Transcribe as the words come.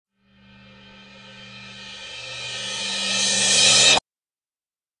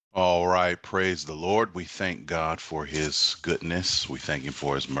All right, praise the Lord. We thank God for his goodness. We thank him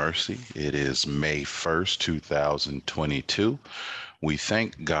for his mercy. It is May 1st, 2022. We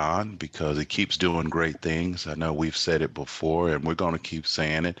thank God because he keeps doing great things. I know we've said it before and we're going to keep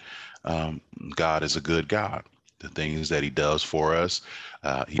saying it. Um, God is a good God. The things that he does for us,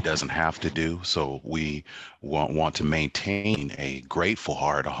 he doesn't have to do. So we want to maintain a grateful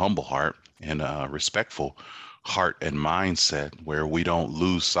heart, a humble heart, and a respectful heart and mindset where we don't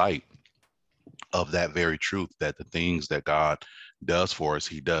lose sight of that very truth that the things that God does for us,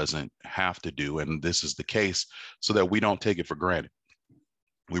 he doesn't have to do. And this is the case so that we don't take it for granted.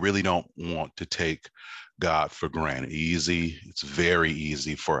 We really don't want to take God for granted. It's very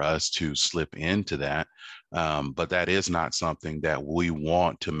easy for us to slip into that. But that is not something that we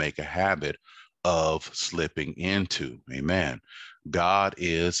want to make a habit of slipping into. Amen. God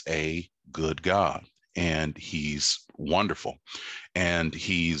is a good God and he's wonderful and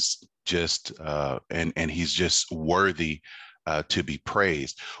he's just worthy to be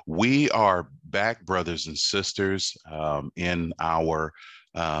praised. We are back, brothers and sisters, in our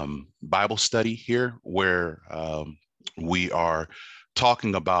Bible study here, where we are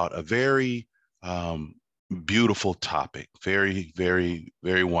talking about a very beautiful topic, very, very,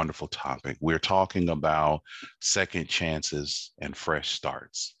 very wonderful topic. We're talking about second chances and fresh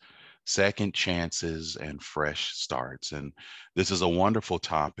starts. Second chances and fresh starts. And this is a wonderful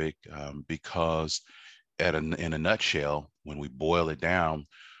topic because in a nutshell, when we boil it down,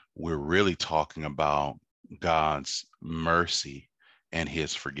 we're really talking about God's mercy and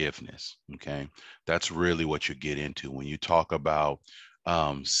his forgiveness. Okay. That's really what you get into when you talk about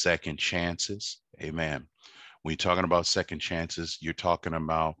second chances. Amen. When you're talking about second chances, you're talking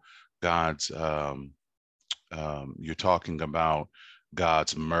about God's you're talking about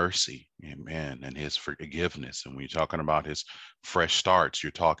God's mercy, amen, and his forgiveness. And when you're talking about his fresh starts,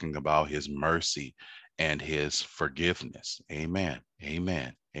 you're talking about his mercy and his forgiveness. Amen.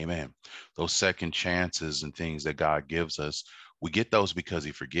 Amen. Amen. Those second chances and things that God gives us, we get those because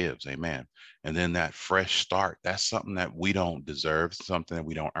he forgives. Amen. And then that fresh start, that's something that we don't deserve, something that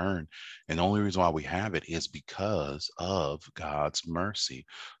we don't earn. And the only reason why we have it is because of God's mercy.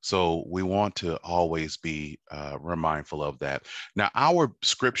 So we want to always be mindful of that. Now, our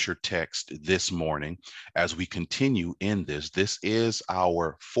scripture text this morning, as we continue in this is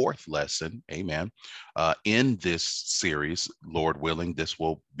our fourth lesson, amen, in this series. Lord willing, this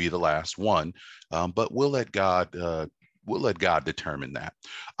will be the last one, but we'll let God determine that.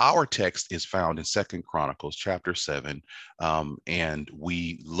 Our text is found in Second Chronicles chapter 7, and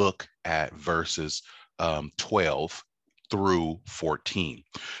we look at verses 12 through 14.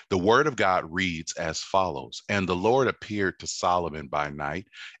 The word of God reads as follows: And the Lord appeared to Solomon by night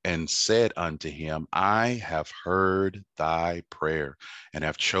and said unto him, I have heard thy prayer and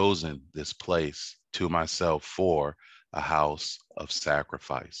have chosen this place to myself for a house of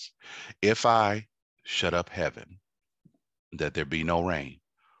sacrifice. If I shut up heaven, that there be no rain,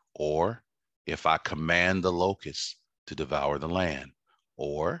 or if I command the locusts to devour the land,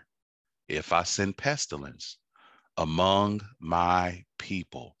 or if I send pestilence among my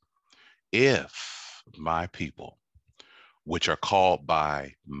people, if my people, which are called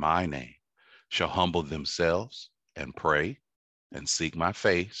by my name, shall humble themselves and pray and seek my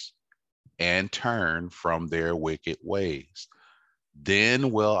face and turn from their wicked ways,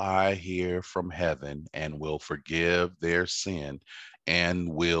 then will I hear from heaven and will forgive their sin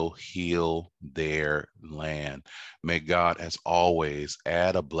and will heal their land. May God, as always,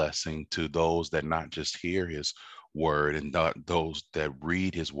 add a blessing to those that not just hear his word and not those that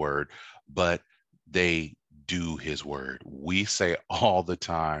read his word, but they do his word. We say all the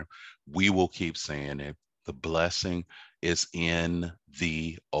time, we will keep saying it. The blessing is in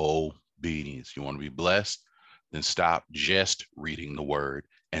the obedience. You want to be blessed? Then stop just reading the word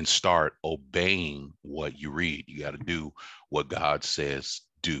and start obeying what you read. You got to do what God says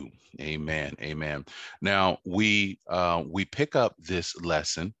do. Amen. Amen. Now we pick up this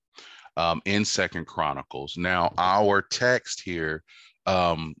lesson in Second Chronicles. Now our text here,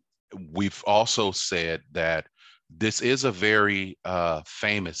 we've also said that this is a very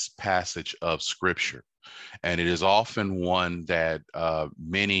famous passage of scripture, and it is often one that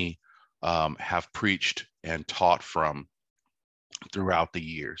many have preached and taught from throughout the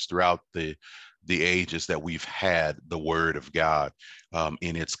years, throughout the ages that we've had the Word of God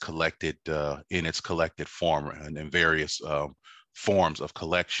in its collected form and in various forms of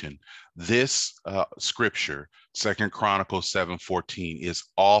collection. This scripture, Second Chronicles 7:14, is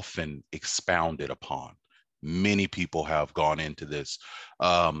often expounded upon. Many people have gone into this,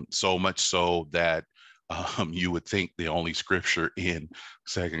 so much so that You would think the only scripture in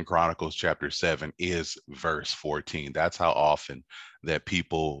Second Chronicles chapter 7 is verse 14. That's how often that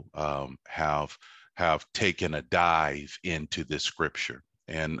people have taken a dive into this scripture,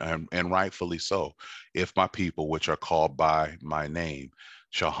 and rightfully so. If my people, which are called by my name,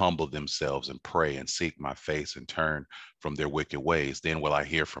 shall humble themselves and pray and seek my face and turn from their wicked ways, then will I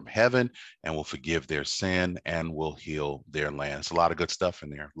hear from heaven and will forgive their sin and will heal their land. It's a lot of good stuff in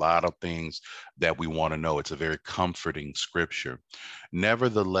there, a lot of things that we want to know. It's a very comforting scripture.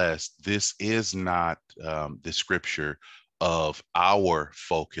 Nevertheless, this is not the scripture of our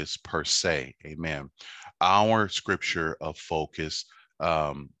focus per se. Amen. Our scripture of focus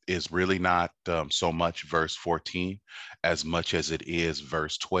is really not so much verse 14 as much as it is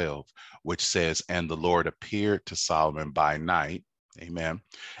verse 12, which says, "And the Lord appeared to Solomon by night, amen,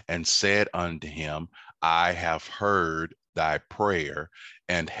 and said unto him, I have heard thy prayer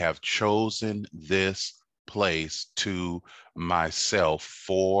and have chosen this place to myself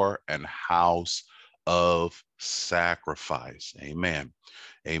for an house of sacrifice." Amen.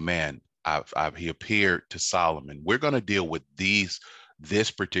 Amen. He appeared to Solomon. We're going to deal with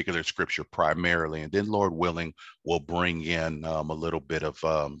this particular scripture primarily, and then Lord willing, we'll bring in a little bit of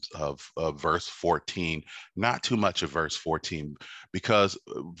verse 14, not too much of verse 14, because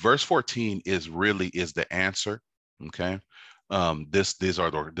verse 14 is the answer. Okay. This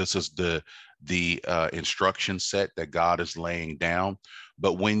is the instruction set that God is laying down.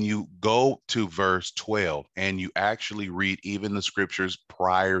 But when you go to verse 12 and you actually read even the scriptures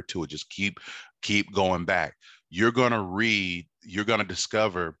prior to it, just keep going back, you're going to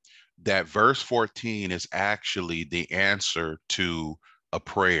discover that verse 14 is actually the answer to a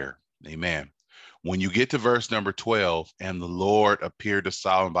prayer. Amen. When you get to verse number 12, and the Lord appeared to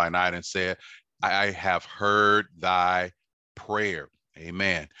Solomon by night and said, I have heard thy prayer.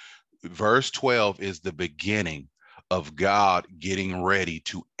 Amen. Verse 12 is the beginning of God getting ready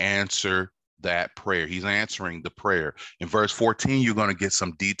to answer that prayer. He's answering the prayer. In verse 14, you're going to get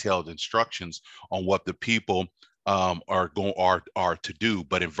some detailed instructions on what the people are to do.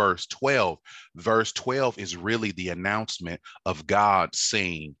 But in verse 12 is really the announcement of God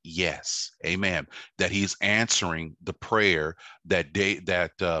saying yes. Amen. That he's answering the prayer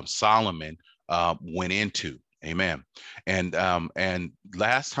that Solomon went into. Amen. And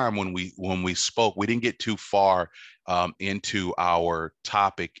last time when we spoke, we didn't get too far into our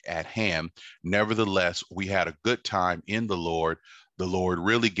topic at hand. Nevertheless, we had a good time in the Lord. The Lord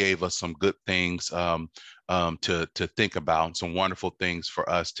really gave us some good things to think about, some wonderful things for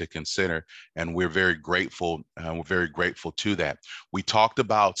us to consider, and we're very grateful. We're very grateful to that. We talked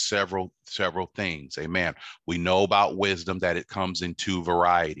about several things. Amen. We know about wisdom, that it comes in two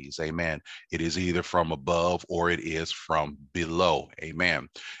varieties. Amen. It is either from above or it is from below. Amen.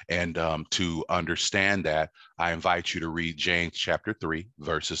 And to understand that, I invite you to read James chapter 3,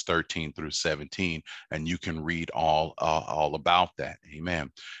 verses 13 through 17, and you can read all about that.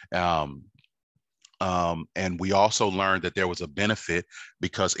 Amen. And we also learned that there was a benefit,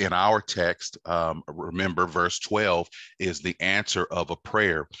 because in our text, remember, verse 12 is the answer of a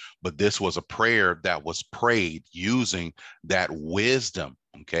prayer, but this was a prayer that was prayed using that wisdom.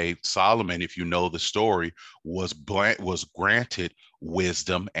 Okay, Solomon, if you know the story, was granted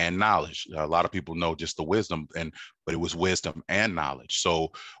wisdom and knowledge. A lot of people know just the wisdom, but it was wisdom and knowledge.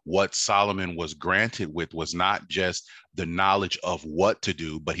 So what Solomon was granted with was not just the knowledge of what to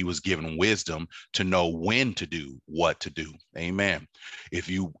do, but he was given wisdom to know when to do what to do. Amen. If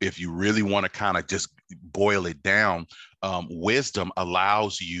you really want to kind of just boil it down, wisdom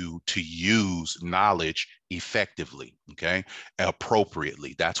allows you to use knowledge effectively, okay,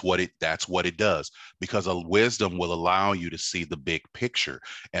 appropriately. That's what it does, because a wisdom will allow you to see the big picture,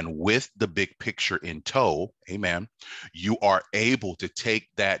 and with the big picture in tow, amen, you are able to take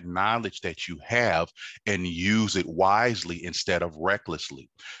that knowledge that you have and use it wisely instead of recklessly.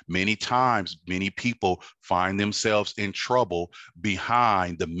 Many times, many people find themselves in trouble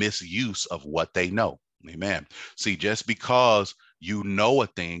behind the misuse of what they know. Amen. See, just because you know a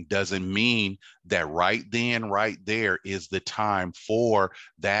thing doesn't mean that right then, right there is the time for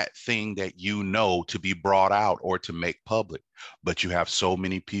that thing that you know to be brought out or to make public. But you have so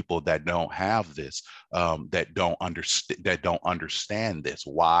many people that don't have this, that don't understand this.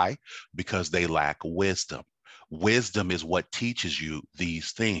 Why? Because they lack wisdom. Wisdom is what teaches you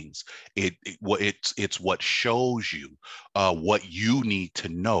these things. It's what shows you what you need to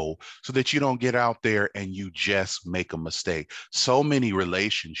know, so that you don't get out there and you just make a mistake. So many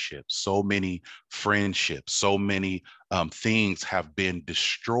relationships, so many friendships, so many things have been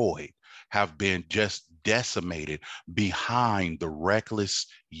destroyed, have been just decimated behind the reckless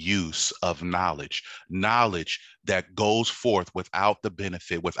use of knowledge, knowledge that goes forth without the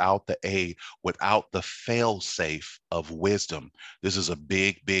benefit, without the aid, without the fail-safe of wisdom. This is a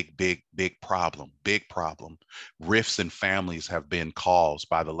big, big, big, big problem, big problem. Rifts in families have been caused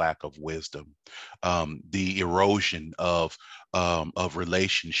by the lack of wisdom. The erosion of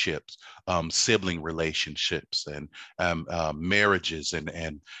relationships, sibling relationships, and marriages,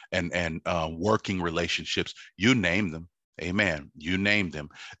 and working relationships. You name them. Amen. You name them.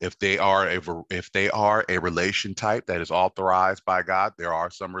 If they are a relation type that is authorized by God, there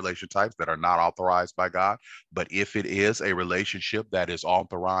are some relation types that are not authorized by God. But if it is a relationship that is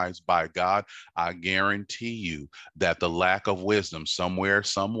authorized by God, I guarantee you that the lack of wisdom somewhere,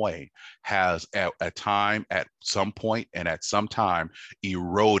 some way, has at a time, at some point, and at some time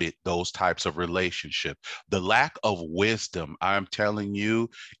eroded those types of relationships. The lack of wisdom, I'm telling you,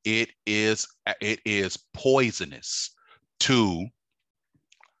 it is poisonous to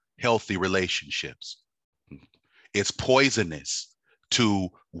healthy relationships. It's poisonous to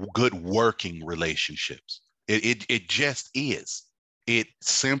good working relationships. It just is. It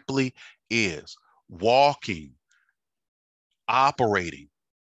simply is. Walking, operating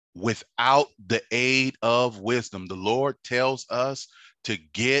without the aid of wisdom. The Lord tells us to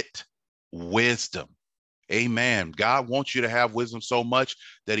get wisdom. Amen. God wants you to have wisdom so much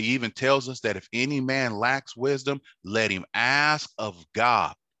that he even tells us that if any man lacks wisdom, let him ask of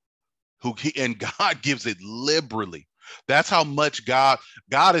God, and God gives it liberally. That's how much God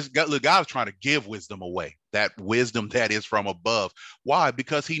is trying to give wisdom away, that wisdom that is from above. Why?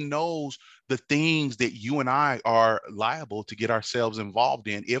 Because he knows the things that you and I are liable to get ourselves involved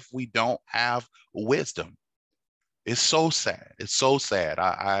in if we don't have wisdom. It's so sad. It's so sad.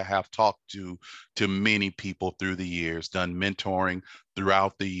 I have talked to many people through the years, done mentoring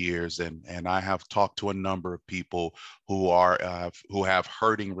throughout the years, and I have talked to a number of people who have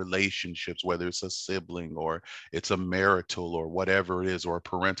hurting relationships, whether it's a sibling or it's a marital or whatever it is, or a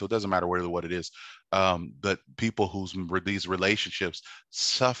parental. It doesn't matter what it is. But people whose these relationships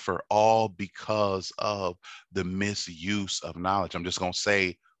suffer all because of the misuse of knowledge. I'm just going to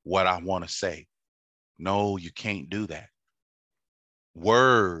say what I want to say. No, you can't do that.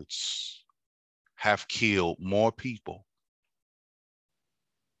 Words have killed more people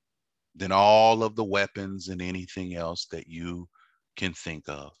than all of the weapons and anything else that you can think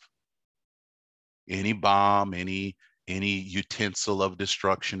of. Any bomb, any utensil of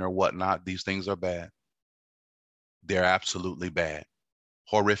destruction or whatnot, these things are bad. They're absolutely bad,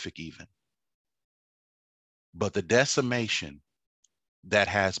 horrific even. But the decimation that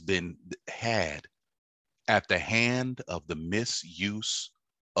has been had at the hand of the misuse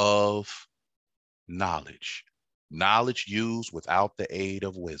of knowledge used without the aid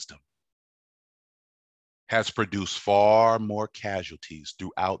of wisdom, has produced far more casualties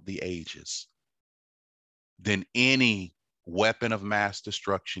throughout the ages than any weapon of mass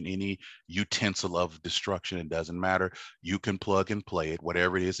destruction, any utensil of destruction. It doesn't matter. You can plug and play it,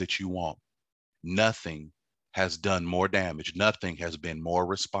 whatever it is that you want. Nothing has done more damage. Nothing has been more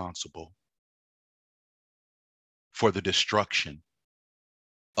responsible for the destruction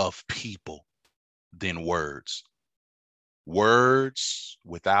of people than words. Words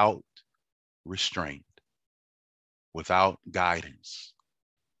without restraint, without guidance,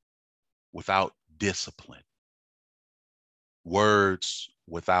 without discipline, words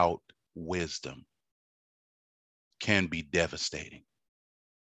without wisdom can be devastating.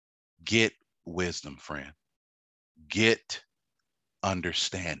 Get wisdom, friend. Get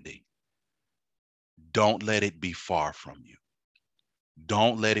understanding. Don't let it be far from you.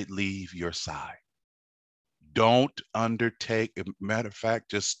 Don't let it leave your side. Don't undertake. Matter of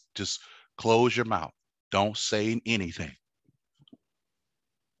fact, just close your mouth. Don't say anything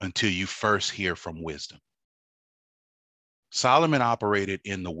until you first hear from wisdom. Solomon operated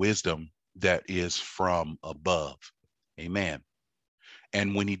in the wisdom that is from above. Amen.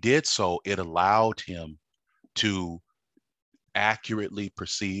 And when he did so, it allowed him to accurately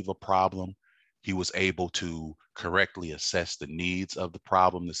perceive a problem. He was able to correctly assess the needs of the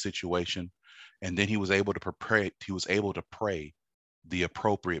problem, the situation, and then he was able to pray the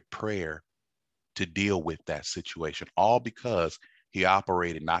appropriate prayer to deal with that situation, all because he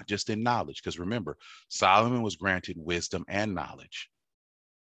operated not just in knowledge, because remember, Solomon was granted wisdom and knowledge,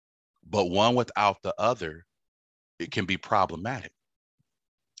 but one without the other, it can be problematic.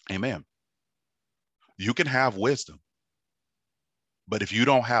 Amen. You can have wisdom, but if you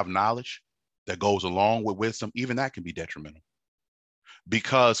don't have knowledge that goes along with wisdom, even that can be detrimental.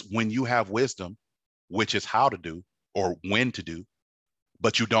 Because when you have wisdom, which is how to do or when to do,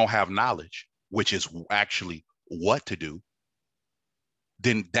 but you don't have knowledge, which is actually what to do,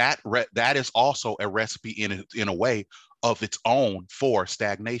 then that is also a recipe in a way of its own for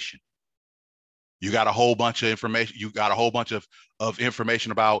stagnation. You got a whole bunch of information. You got a whole bunch of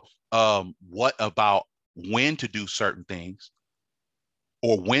information about what about when to do certain things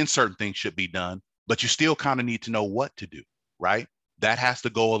or when certain things should be done, but you still kind of need to know what to do, right? That has to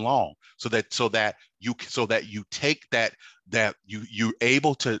go along so that you take that you're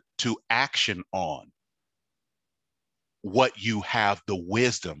able to action on what you have the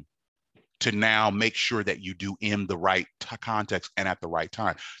wisdom to now make sure that you do in the right context and at the right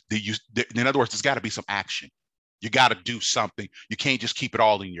time. In other words, there's got to be some action. You got to do something. You can't just keep it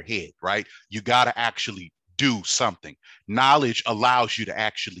all in your head, right? You got to actually do something. Knowledge allows you to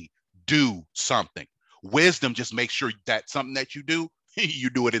actually do something. Wisdom just makes sure that something that you do, you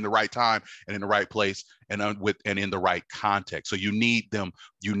do it in the right time and in the right place and in the right context. So you need them.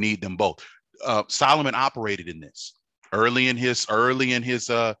 You need them both. Solomon operated in this early in his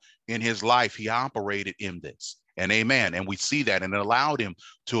life. He operated in this, and amen. And we see that, and it allowed him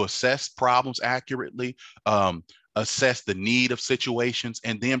to assess problems accurately, assess the need of situations,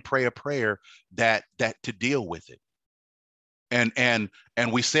 and then pray a prayer that to deal with it.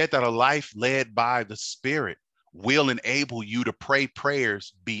 And we said that a life led by the Spirit will enable you to pray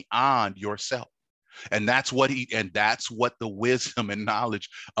prayers beyond yourself. And that's what the wisdom and knowledge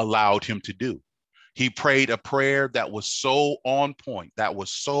allowed him to do. He prayed a prayer that was so on point, that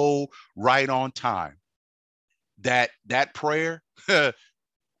was so right on time, that prayer,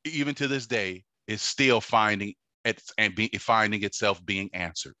 even to this day, is still finding itself being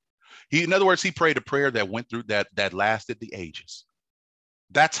answered. In other words, he prayed a prayer that went through that lasted the ages.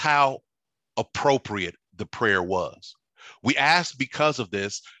 That's how appropriate the prayer was. We asked because of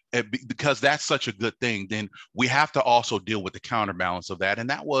this, because that's such a good thing, then we have to also deal with the counterbalance of that. And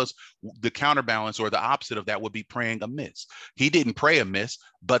that was the counterbalance, or the opposite of that would be praying amiss. He didn't pray amiss,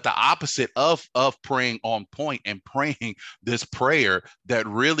 but the opposite of praying on point and praying this prayer that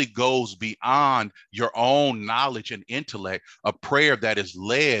really goes beyond your own knowledge and intellect, a prayer that is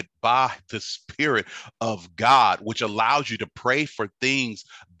led by the Spirit of God, which allows you to pray for things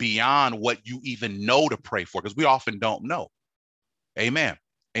beyond what you even know to pray for, because we often don't know. Amen.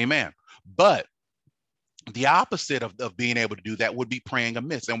 Amen. But the opposite of being able to do that would be praying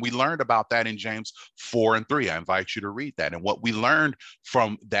amiss. And we learned about that in James 4:3. I invite you to read that. And what we learned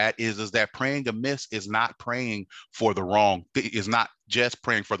from that is that praying amiss is not praying for the wrong thing, is not just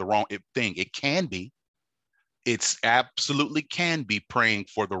praying for the wrong thing. It can be. It's absolutely can be praying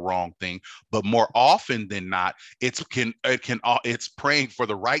for the wrong thing, but more often than not, it's praying for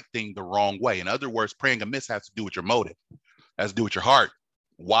the right thing the wrong way. In other words, praying amiss has to do with your motive, has to do with your heart.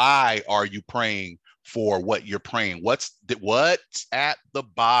 Why are you praying for what you're praying? What's at the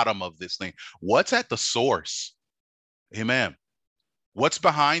bottom of this thing? What's at the source? Amen. What's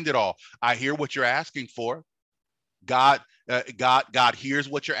behind it all? I hear what you're asking for. God hears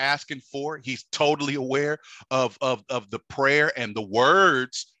what you're asking for. He's totally aware of the prayer, and the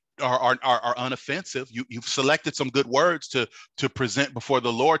words are unoffensive. You've selected some good words to present before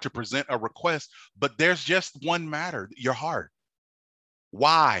the Lord, to present a request, but there's just one matter: your heart.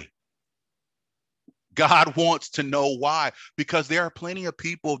 Why? God wants to know why, because there are plenty of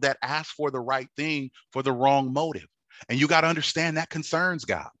people that ask for the right thing for the wrong motive. And you got to understand that concerns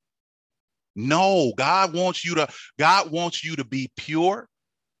God. No, God wants you to be pure.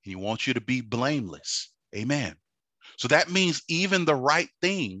 He wants you to be blameless. Amen. So that means even the right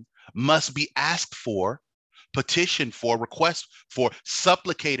thing must be asked for, petitioned for, requested for,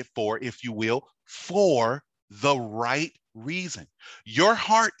 supplicated for, if you will, for the right reason. Your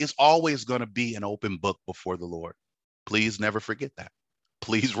heart is always going to be an open book before the Lord. Please never forget that.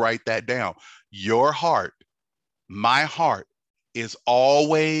 Please write that down. Your heart, my heart, is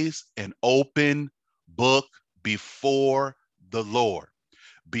always an open book before the Lord.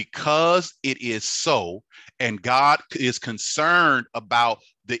 Because it is so, and God is concerned about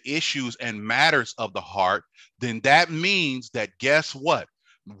the issues and matters of the heart, then that means that, guess what?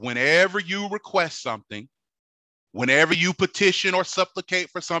 Whenever you request something, whenever you petition or supplicate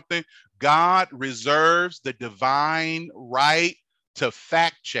for something, God reserves the divine right to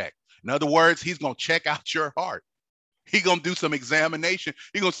fact check. In other words, he's going to check out your heart. He's going to do some examination.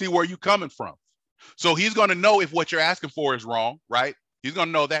 He's going to see where you're coming from. So he's going to know if what you're asking for is wrong, right? He's going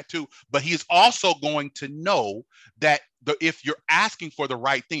to know that too. But he's also going to know that if you're asking for the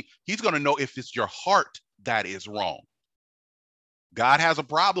right thing, he's going to know if it's your heart that is wrong. God has a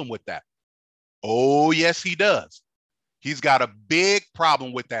problem with that. Oh, yes, he does. He's got a big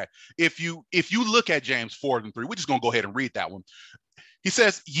problem with that. If you look at James 4:3, we're just going to go ahead and read that one. He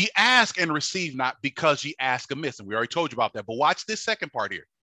says, ye ask and receive not because ye ask amiss. And we already told you about that. But watch this second part here,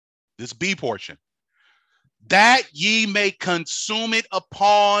 this B portion. That ye may consume it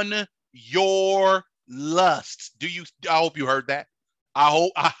upon your lusts. I hope you heard that.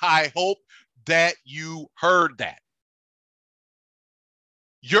 I hope that you heard that.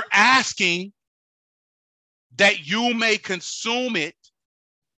 You're asking that you may consume it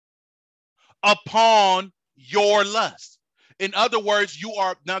upon your lust. In other words,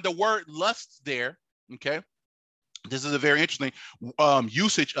 now the word lust there, okay? This is a very interesting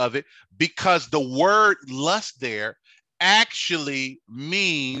usage of it, because the word lust there actually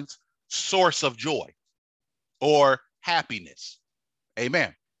means source of joy or happiness.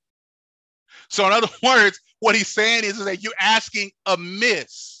 Amen. So in other words, what he's saying is that you're asking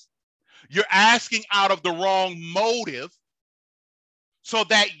amiss. You're asking out of the wrong motive so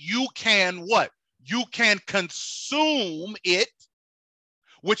that you can what? You can consume it,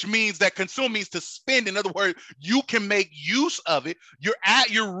 which means that consume means to spend. In other words, you can make use of it.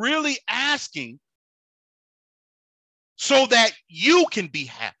 You're really asking so that you can be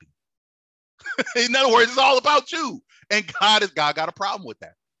happy. In other words, it's all about you. And God got a problem with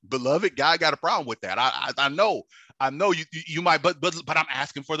that. Beloved, God got a problem with that. I know you might, but I'm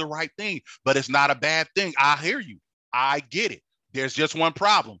asking for the right thing. But it's not a bad thing. I hear you. I get it. There's just one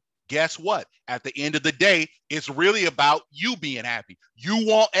problem. Guess what? At the end of the day, it's really about you being happy. You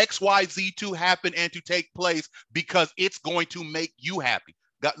want XYZ to happen and to take place because it's going to make you happy.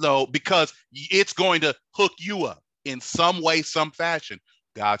 No, because it's going to hook you up in some way, some fashion.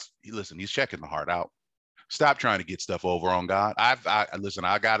 Listen, he's checking the heart out. Stop trying to get stuff over on God. Listen,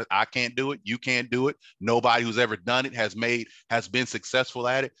 I got it. I can't do it. You can't do it. Nobody who's ever done it has been successful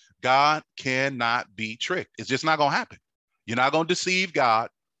at it. God cannot be tricked. It's just not going to happen. You're not going to deceive God.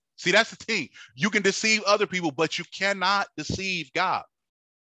 See, that's the thing. You can deceive other people, but you cannot deceive God.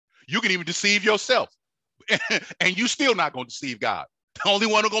 You can even deceive yourself, and you still not going to deceive God. The only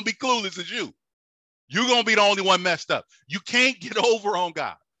one who's going to be clueless is you. You're going to be the only one messed up. You can't get over on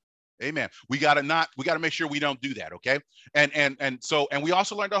God. Amen. We got to make sure we don't do that. Okay. And we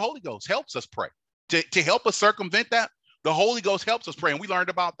also learned the Holy Ghost helps us pray to help us circumvent that. The Holy Ghost helps us pray. And we learned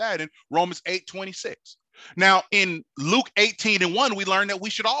about that in Romans 8:26. Now in Luke 18:1, we learned that we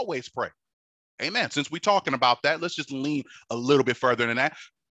should always pray. Amen. Since we're talking about that, let's just lean a little bit further than that.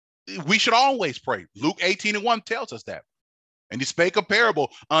 We should always pray. Luke 18:1 tells us that. And he spake a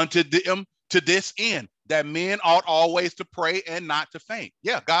parable unto them to this end, that men ought always to pray and not to faint.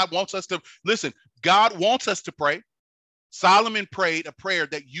 Yeah, God wants us to listen. God wants us to pray. Solomon prayed a prayer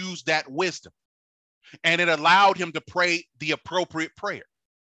that used that wisdom, and it allowed him to pray the appropriate prayer.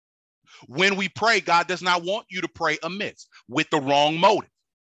 When we pray, God does not want you to pray amiss with the wrong motive.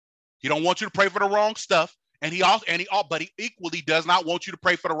 He don't want you to pray for the wrong stuff, but he equally does not want you to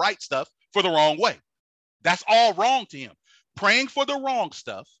pray for the right stuff for the wrong way. That's all wrong to him. Praying for the wrong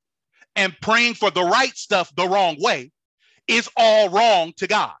stuff and praying for the right stuff the wrong way is all wrong to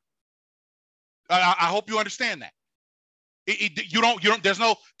God. I hope you understand that. You don't. There's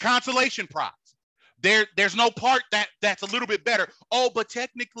no consolation prize. There's no part that's a little bit better. Oh, but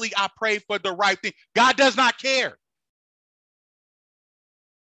technically I prayed for the right thing. God does not care.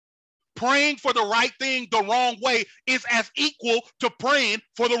 Praying for the right thing the wrong way is as equal to praying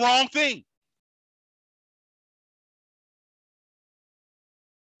for the wrong thing.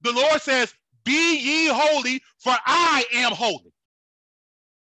 The Lord says, be ye holy, for I am holy.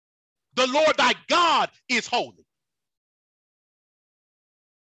 The Lord thy God is holy.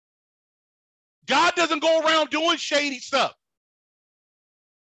 God doesn't go around doing shady stuff.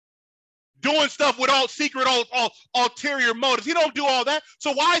 Doing stuff with all secret, all ulterior motives. He don't do all that.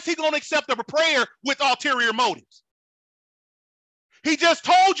 So why is he going to accept a prayer with ulterior motives? He just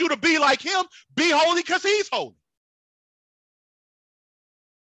told you to be like him, be holy because he's holy.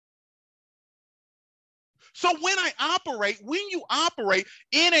 So when you operate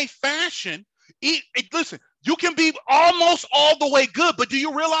in a fashion, listen, you can be almost all the way good, but do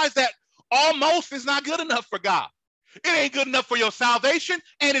you realize that almost is not good enough for God? It ain't good enough for your salvation,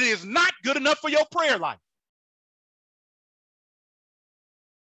 and it is not good enough for your prayer life.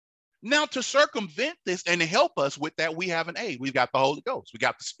 Now, to circumvent this and to help us with that, we have an aid. We've got the Holy Ghost. We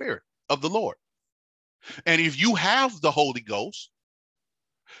got the Spirit of the Lord. And if you have the Holy Ghost,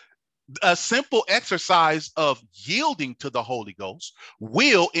 a simple exercise of yielding to the Holy Ghost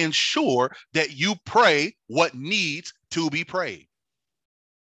will ensure that you pray what needs to be prayed.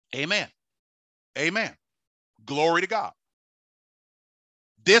 Amen. Amen. Glory to God.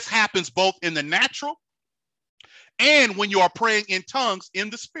 This happens both in the natural and when you are praying in tongues in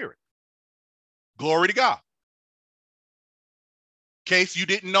the Spirit. Glory to God. In case you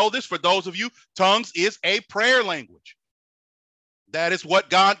didn't know this, for those of you, tongues is a prayer language. That is what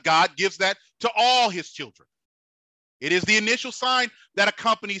God gives that to all his children. It is the initial sign that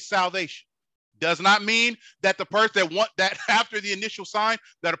accompanies salvation. Does not mean that the person that after the initial sign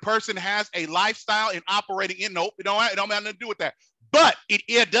that a person has a lifestyle in operating in. Nope, it don't have nothing to do with that. But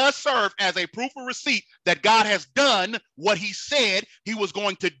it does serve as a proof of receipt that God has done what he said he was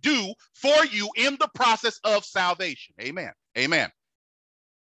going to do for you in the process of salvation. Amen. Amen.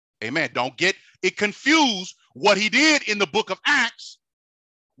 Amen. Don't get it confused what he did in the book of Acts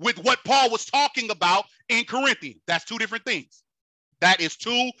with what Paul was talking about in Corinthians. That's two different things. That is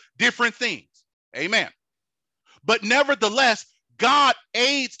two different things. Amen. But nevertheless, God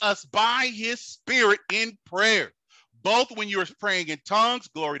aids us by his spirit in prayer, both when you're praying in tongues,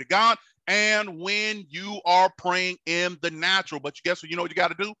 glory to God, and when you are praying in the natural. But guess what? You know what you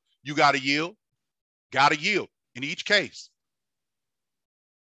got to do? You got to yield. Got to yield in each case.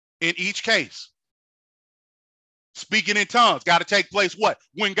 In each case. Speaking in tongues got to take place what?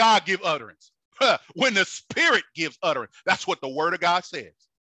 When God gives utterance. When the Spirit gives utterance. That's what the Word of God says.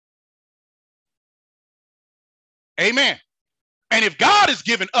 Amen. And if God is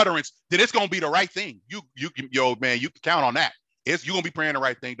giving utterance, then it's going to be the right thing. You can count on that. You're going to be praying the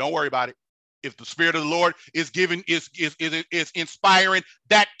right thing. Don't worry about it. If the Spirit of the Lord is giving, is inspiring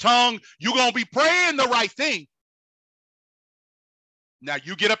that tongue, you're going to be praying the right thing. Now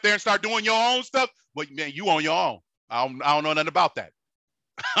you get up there and start doing your own stuff, but man, you on your own. I don't know nothing about that.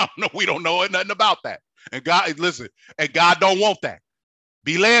 We don't know nothing about that. And God, listen, and God don't want that.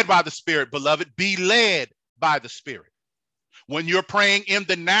 Be led by the Spirit, beloved. Be led by the Spirit. When you're praying in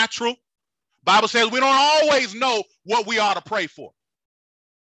the natural, Bible says we don't always know what we ought to pray for.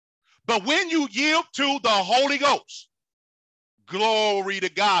 But when you yield to the Holy Ghost, glory to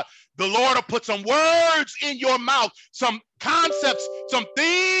God, the Lord will put some words in your mouth, some concepts, some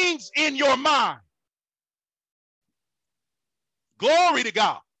things in your mind. Glory to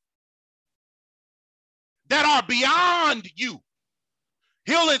God. That are beyond you.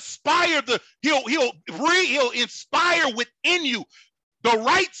 He'll inspire he'll inspire within you the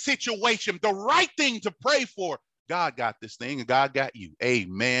right situation, the right thing to pray for. God got this thing and God got you.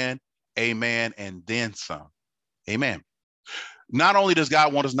 Amen. Amen. And then some. Amen. Not only does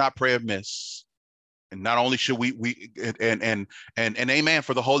God want us not pray amiss, and not only should we and amen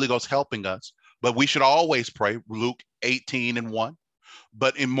for the Holy Ghost helping us, but we should always pray, Luke 18:1.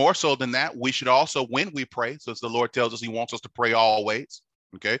 But in more so than that, we should also, when we pray, since the Lord tells us he wants us to pray always.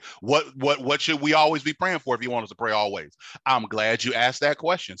 Okay, what should we always be praying for if he wants us to pray always? I'm glad you asked that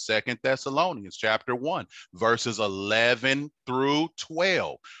question. 2 Thessalonians chapter 1, verses 11 through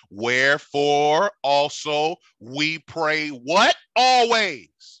 12. Wherefore also we pray what?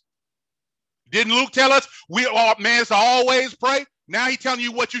 Always. Didn't Luke tell us we are men to always pray? Now he's telling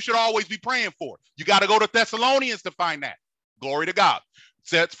you what you should always be praying for. You got to go to Thessalonians to find that. Glory to God.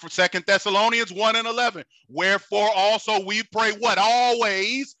 Says for 2 Thessalonians 1:11. Wherefore also we pray what?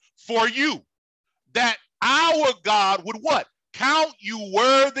 Always for you, that our God would what? Count you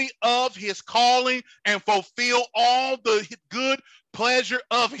worthy of his calling and fulfill all the good pleasure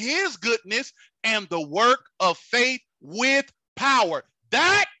of his goodness and the work of faith with power,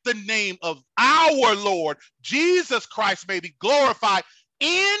 that the name of our Lord Jesus Christ may be glorified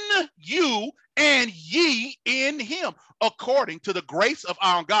in you and ye in him, according to the grace of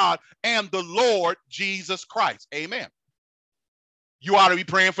our God and the Lord Jesus Christ. Amen. You ought to be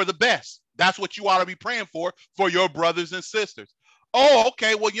praying for the best. That's what you ought to be praying for your brothers and sisters. Oh,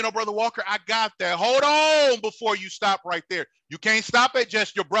 okay. Well, Brother Walker, I got that. Hold on before you stop right there. You can't stop at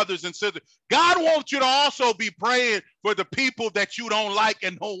just your brothers and sisters. God wants you to also be praying for the people that you don't like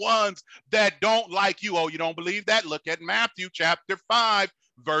and the ones that don't like you. Oh, you don't believe that? Look at Matthew chapter 5,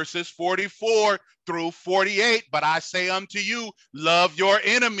 verses 44 through 48. But I say unto you, love your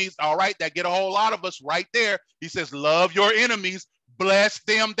enemies. All right, that get a whole lot of us right there. He says, love your enemies, bless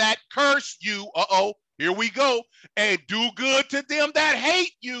them that curse you. Here we go. And do good to them that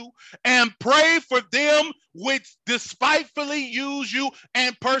hate you, and pray for them which despitefully use you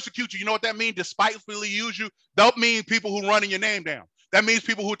and persecute you. You know what that means? Despitefully use you. That means people who running your name down. That means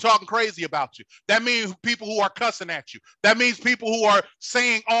people who are talking crazy about you. That means people who are cussing at you. That means people who are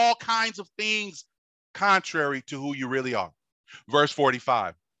saying all kinds of things contrary to who you really are. Verse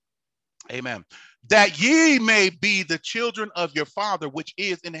 45. Amen. That ye may be the children of your Father which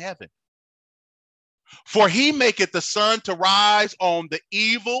is in heaven. For he maketh the sun to rise on the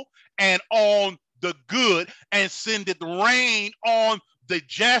evil and on the good, and sendeth rain on the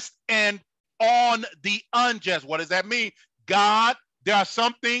just and on the unjust. What does that mean? God, there are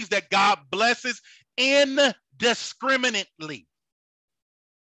some things that God blesses indiscriminately.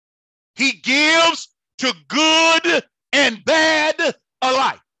 He gives to good and bad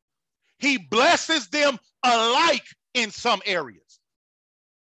alike. He blesses them alike in some areas.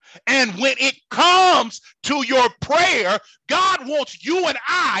 And when it comes to your prayer, God wants you and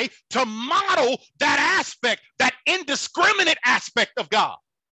I to model that aspect, that indiscriminate aspect of God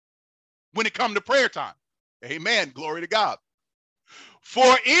when it comes to prayer time. Amen. Glory to God.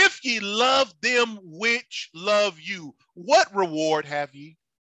 For if ye love them which love you, what reward have ye?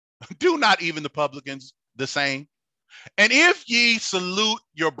 Do not even the publicans the same? And if ye salute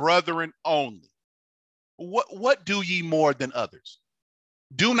your brethren only, what do ye more than others?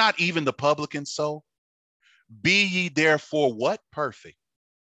 Do not even the publicans so? Be ye therefore what? Perfect,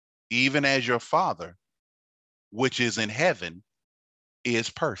 even as your Father, which is in heaven,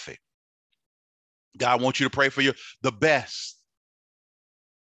 is perfect. God wants you to pray for the best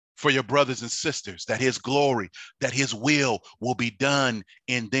for your brothers and sisters, that his glory, that his will be done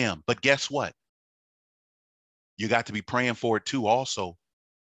in them. But guess what? You got to be praying for it too also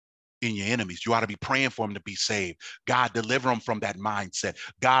in your enemies. You ought to be praying for them to be saved. God, deliver them from that mindset.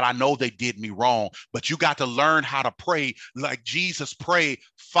 God, I know they did me wrong, but you got to learn how to pray like Jesus prayed.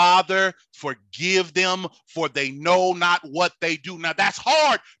 Father, forgive them, for they know not what they do. Now that's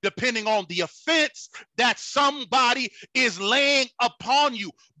hard depending on the offense that somebody is laying upon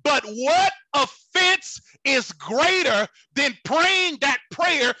you. But what offense is greater than praying that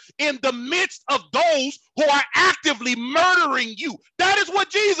prayer in the midst of those who are actively murdering you? That is what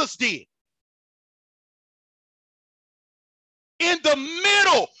Jesus did. In the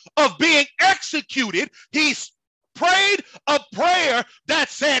middle of being executed, he prayed a prayer that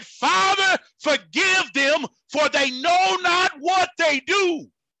said, Father, forgive them, for they know not what they do.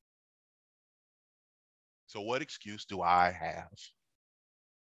 So what excuse do I have?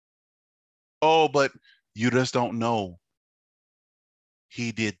 Oh, but you just don't know.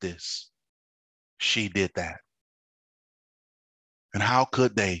 He did this. She did that. And how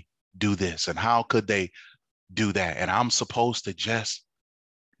could they do this? And how could they do that? And I'm supposed to just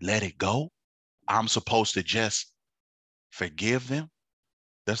let it go? I'm supposed to just forgive them?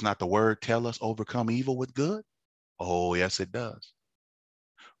 Does not the word tell us overcome evil with good? Oh, yes, it does.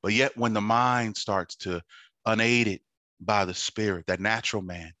 But yet when the mind starts to, unaided by the Spirit, that natural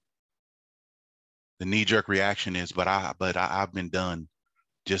man, the knee-jerk reaction is, but I've been done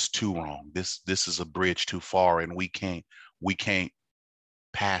just too wrong. This is a bridge too far, and we can't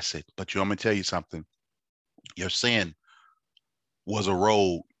pass it. But I'm gonna tell you something. Your sin was a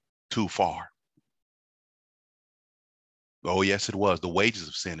road too far. Oh, yes, it was. The wages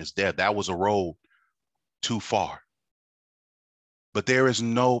of sin is death. That was a road too far. But there is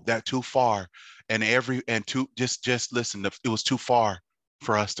no that too far, just listen. It was too far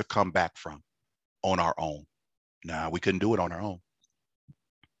for us to come back from on our own. Nah, we couldn't do it on our own.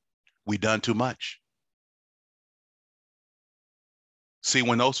 We done too much. See,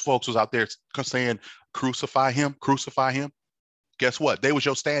 when those folks was out there saying, crucify him, guess what? They was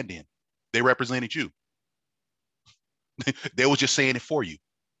your stand-in. They represented you. They was just saying it for you.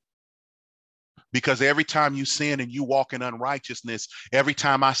 Because every time you sin and you walk in unrighteousness, every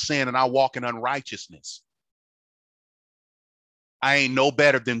time I sin and I walk in unrighteousness, I ain't no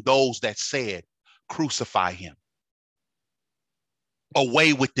better than those that said, crucify him.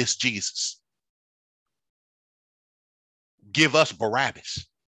 Away with this Jesus. Give us Barabbas.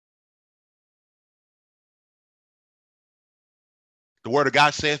 The word of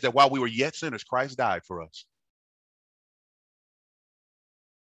God says that while we were yet sinners, Christ died for us.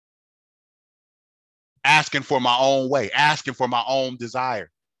 Asking for my own way, asking for my own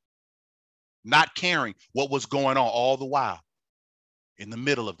desire, not caring what was going on all the while. In the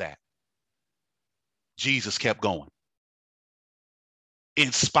middle of that, Jesus kept going.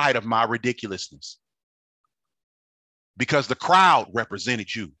 In spite of my ridiculousness. Because the crowd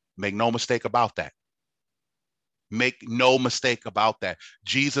represented you. Make no mistake about that. Make no mistake about that.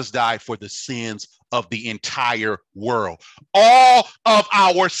 Jesus died for the sins of the entire world. All of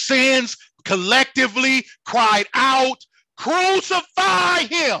our sins collectively cried out, crucify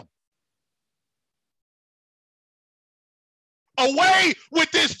him. Away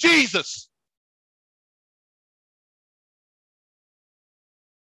with this Jesus.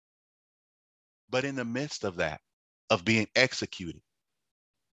 But in the midst of that, of being executed,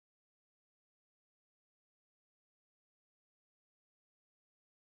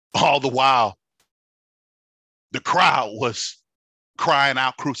 all the while, the crowd was crying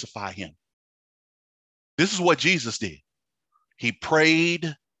out, crucify him. This is what Jesus did. He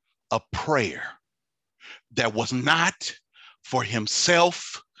prayed a prayer that was not for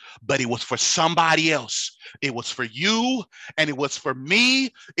himself, but it was for somebody else. It was for you, and it was for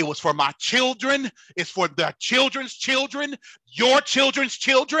me. It was for my children. It's for the children's children, your children's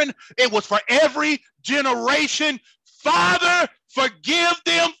children. It was for every generation. Father, forgive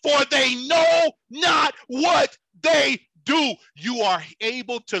them, for they know not what they do. You are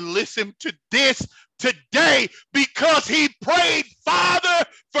able to listen to this today because he prayed, Father,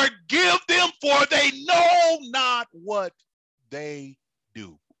 forgive them, for they know not what they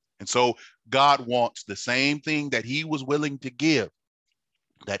do. And so God wants the same thing that he was willing to give,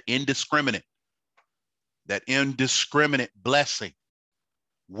 that indiscriminate blessing.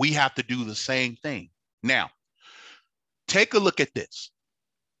 We have to do the same thing. Now, take a look at this.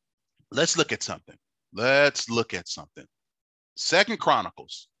 Let's look at something. Second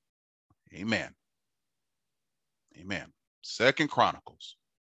Chronicles. Amen. Second Chronicles.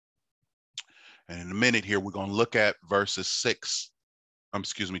 And in a minute here, we're going to look at chapter 6, and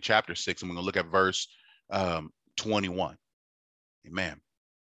we're going to look at verse 21. Amen.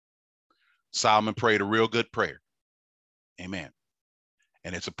 Solomon prayed a real good prayer. Amen.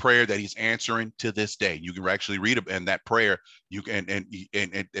 And it's a prayer that he's answering to this day. You can actually read it, and that prayer, you can, and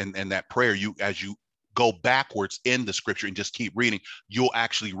that prayer, as you go backwards in the scripture and just keep reading, you'll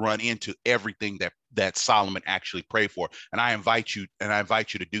actually run into everything that Solomon actually prayed for. And I invite you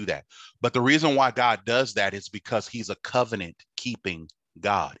to do that. But the reason why God does that is because he's a covenant keeping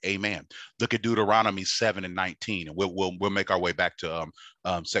God. Amen. Look at Deuteronomy 7:19, and we'll make our way back to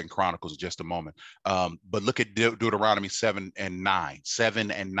Second Chronicles in just a moment. But look at Deuteronomy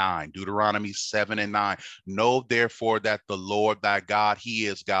 7:9. Deuteronomy 7:9. Know therefore that the Lord thy God, he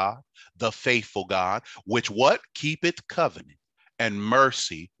is God, the faithful God, which what? Keepeth covenant and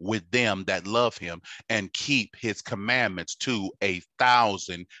mercy with them that love him and keep his commandments to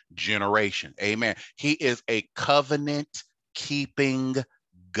 1,000 generations. Amen. He is a covenant keeping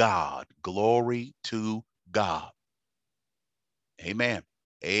God. Glory to God. Amen.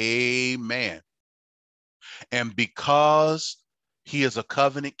 Amen. And because he is a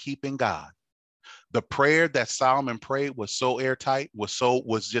covenant keeping God, the prayer that Solomon prayed was so airtight,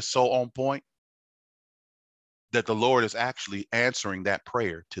 was just so on point, that the Lord is actually answering that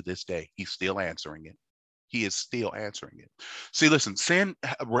prayer to this day. He's still answering it. He is still answering it. See, listen, sin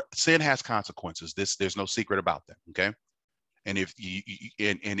has consequences. There's no secret about that. Okay. And if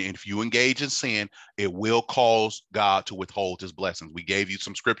you engage in sin, it will cause God to withhold his blessings. We gave you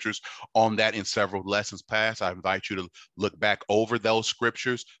some scriptures on that in several lessons past. I invite you to look back over those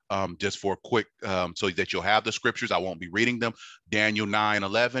scriptures just for a quick, so that you'll have the scriptures. I won't be reading them. Daniel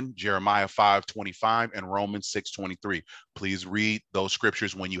 9:11, Jeremiah 5:25, and Romans 6:23. Please read those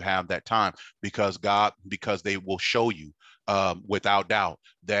scriptures when you have that time, because they will show you without doubt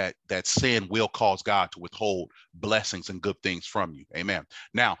that sin will cause God to withhold blessings and good things from you. Amen.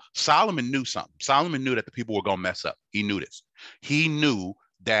 Now, Solomon knew something. Solomon knew that the people were going to mess up. He knew this. He knew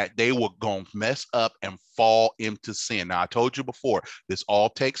that they were going to mess up and fall into sin. Now, I told you before, this all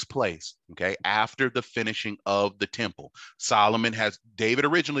takes place, okay, after the finishing of the temple. David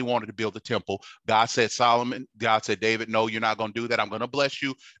originally wanted to build the temple. God said, David, no, you're not going to do that. I'm going to bless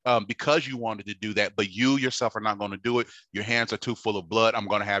you because you wanted to do that, but you yourself are not going to do it. Your hands are too full of blood. I'm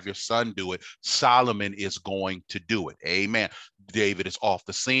going to have your son do it. Solomon is going to do it. Amen. David is off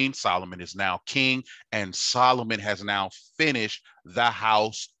the scene. Solomon is now king, and Solomon has now finished the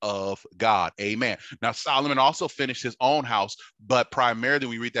house of God. Amen. Now, Solomon also finished his own house, but primarily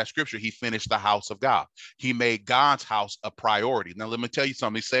when we read that scripture, he finished the house of God. He made God's house a priority. Now, let me tell you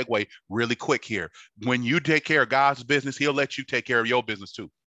something, segue really quick here. When you take care of God's business, he'll let you take care of your business too.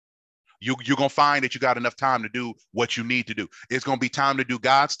 You're going to find that you got enough time to do what you need to do. It's going to be time to do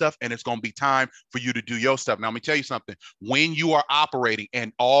God's stuff, and it's going to be time for you to do your stuff. Now, let me tell you something. When you are operating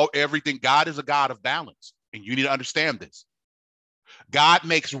and everything, God is a God of balance, and you need to understand this. God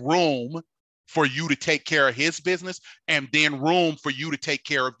makes room for you to take care of his business, and then room for you to take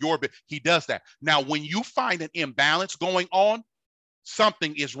care of your business. He does that. Now, when you find an imbalance going on,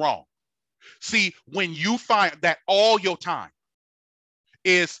 something is wrong. See, when you find that all your time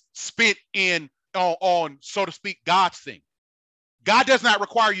is spent on, so to speak, God's thing, God does not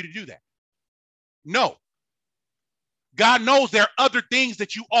require you to do that. No. God knows there are other things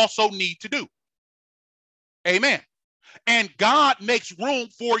that you also need to do. Amen. And God makes room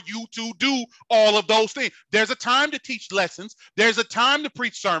for you to do all of those things. There's a time to teach lessons. There's a time to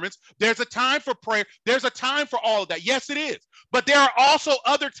preach sermons. There's a time for prayer. There's a time for all of that. Yes, it is. But there are also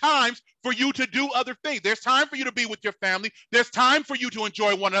other times for you to do other things. There's time for you to be with your family. There's time for you to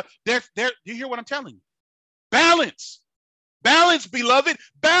enjoy one another. You hear what I'm telling you? Balance. Balance, beloved.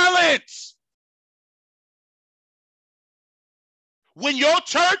 Balance. When your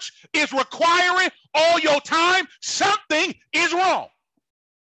church is requiring all your time, something is wrong.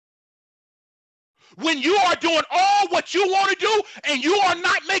 When you are doing all what you want to do and you are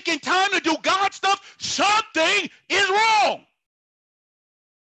not making time to do God's stuff, something is wrong.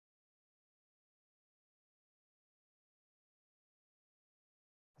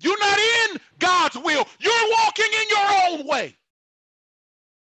 You're not in God's will. You're walking in your own way.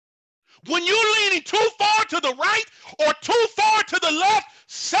 When you're leaning too far to the right or too far to the left,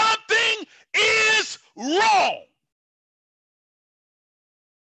 something is wrong.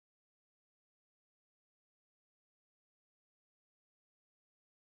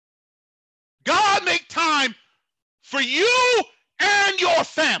 God make time for you and your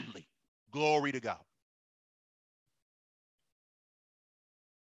family. Glory to God.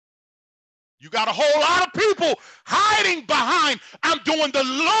 You got a whole lot of people hiding behind, I'm doing the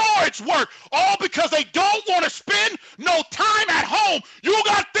Lord's work, all because they don't want to spend no time at home. You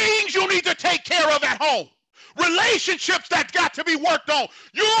got things you need to take care of at home. Relationships that got to be worked on.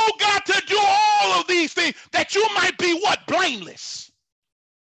 You got to do all of these things that you might be what? Blameless.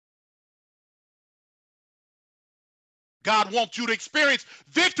 God wants you to experience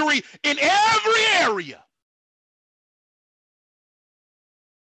victory in every area.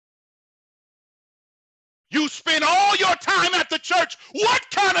 You spend all your time at the church. What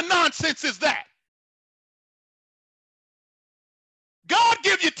kind of nonsense is that? God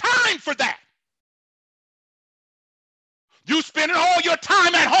give you time for that. You spending all your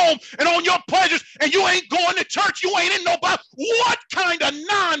time at home and on your pleasures, and you ain't going to church. You ain't in no Bible. What kind of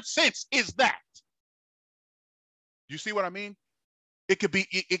nonsense is that? You see what I mean? It could be.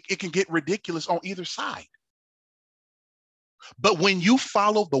 It can get ridiculous on either side. But when you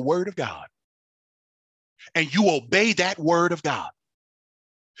follow the word of God, and you obey that word of God,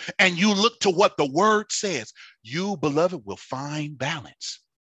 and you look to what the word says, you, beloved, will find balance.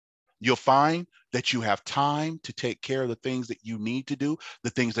 You'll find that you have time to take care of the things that you need to do,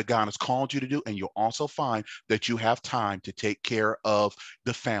 the things that God has called you to do, and you'll also find that you have time to take care of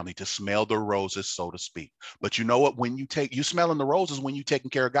the family, to smell the roses, so to speak. But you know what? When you smelling the roses, when you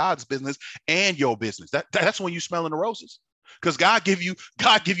taking care of God's business and your business, that's when you smelling the roses, because God give you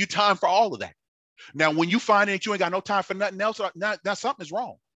time for all of that. Now, when you find that you ain't got no time for nothing else, now something is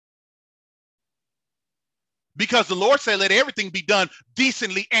wrong. Because the Lord said, let everything be done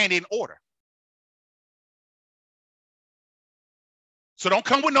decently and in order. So don't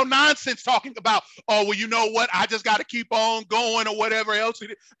come with no nonsense talking about, oh, well, you know what? I just got to keep on going or whatever else.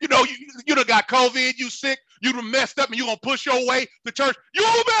 You know, you done got COVID, you sick, you done messed up, and you're going to push your way to church. You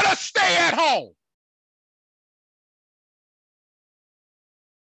better stay at home.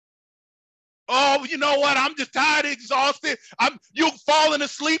 Oh, you know what? I'm just tired, exhausted. You falling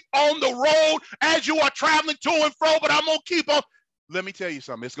asleep on the road as you are traveling to and fro, but I'm going to keep on. Let me tell you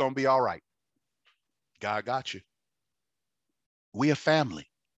something. It's going to be all right. God got you. We are family,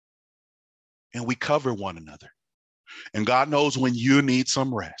 and we cover one another. And God knows when you need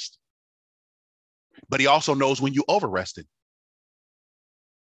some rest, but he also knows when you overrested.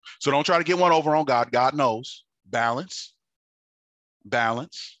 So don't try to get one over on God. God knows. Balance,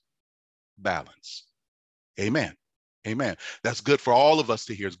 balance, balance. Amen. Amen. That's good for all of us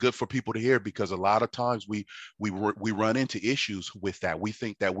to hear. It's good for people to hear, because a lot of times we run into issues with that. We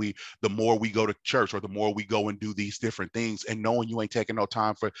think that the more we go to church, or the more we go and do these different things, and knowing you ain't taking no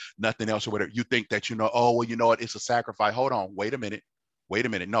time for nothing else or whatever, you think that, oh, well, you know what? It's a sacrifice. Hold on. Wait a minute.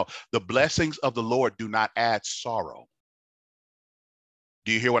 No, the blessings of the Lord do not add sorrow.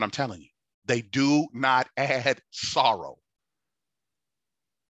 Do you hear what I'm telling you? They do not add sorrow.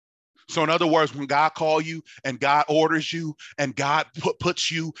 So in other words, when God calls you and God orders you and God puts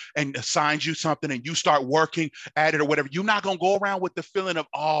you and assigns you something and you start working at it or whatever, you're not going to go around with the feeling of,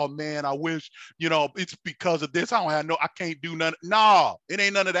 oh man, I wish, it's because of this. I can't do nothing. No, it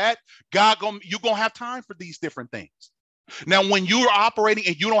ain't none of that. you're going to have time for these different things. Now, when you're operating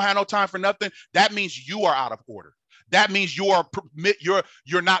and you don't have no time for nothing, that means you are out of order. That means you're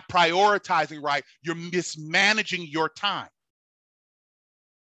not prioritizing right. You're mismanaging your time.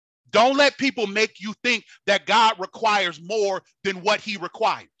 Don't let people make you think that God requires more than what he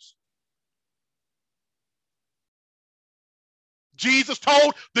requires. Jesus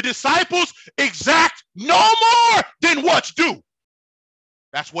told the disciples, exact no more than what's due.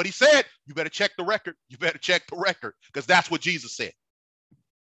 That's what he said. You better check the record. Because that's what Jesus said.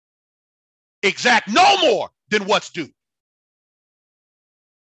 Exact no more than what's due.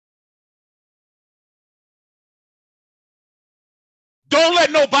 Don't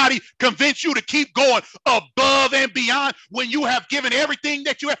let nobody convince you to keep going above and beyond when you have given everything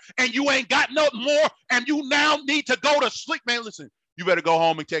that you have and you ain't got no more and you now need to go to sleep. Man, listen, You better go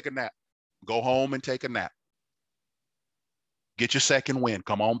home and take a nap. Go home and take a nap. Get your second wind.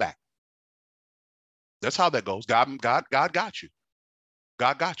 Come on back. That's how that goes. God got you.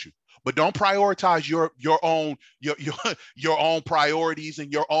 God got you. But don't prioritize your own your own priorities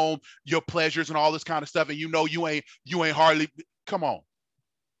and your pleasures and all this kind of stuff. And you ain't hardly, come on.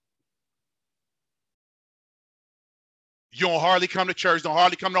 You don't hardly come to church, don't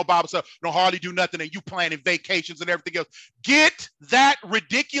hardly come to no Bible stuff, don't hardly do nothing, and you planning vacations and everything else. Get that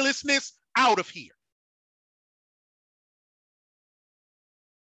ridiculousness out of here.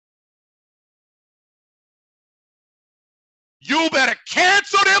 You better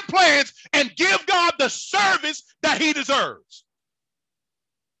cancel them plans and give God the service that he deserves.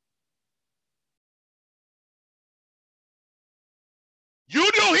 You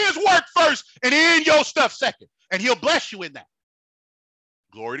do his work first and then your stuff second, and he'll bless you in that.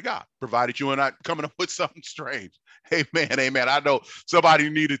 Glory to God, provided you are not coming up with something strange. Amen, amen. I know somebody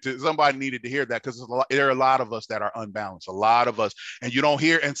needed to hear that, because there are a lot of us that are unbalanced, a lot of us, and you don't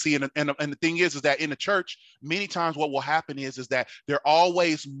hear and see. And the thing is that in the church, many times what will happen is that there's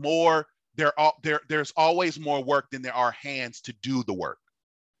always more work than there are hands to do the work.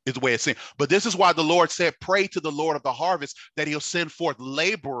 Is the way it's saying. But this is why the Lord said, pray to the Lord of the harvest that he'll send forth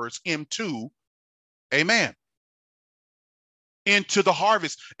laborers into, amen, into the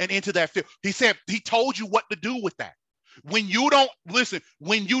harvest and into that field. He said, he told you what to do with that. When you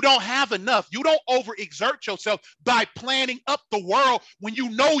don't have enough, you don't overexert yourself by planning up the world when you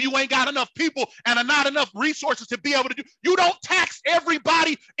know you ain't got enough people and not enough resources to be able to do. You don't tax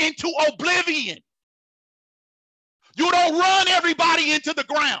everybody into oblivion. You don't run everybody into the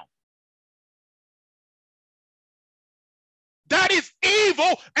ground. That is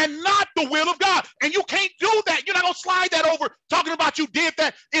evil and not the will of God. And you can't do that. You're not going to slide that over talking about you did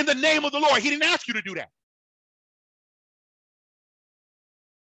that in the name of the Lord. He didn't ask you to do that.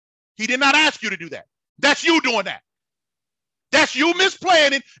 He did not ask you to do that. That's you doing that. That's you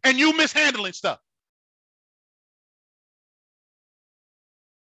misplanning and you mishandling stuff.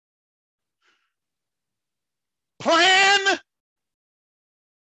 Plan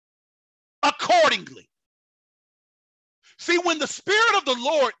accordingly. See, when the Spirit of the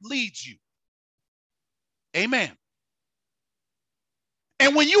Lord leads you, amen,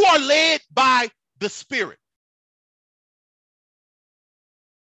 and when you are led by the Spirit,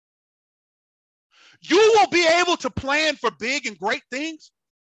 you will be able to plan for big and great things,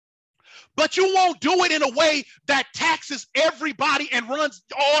 but you won't do it in a way that taxes everybody and runs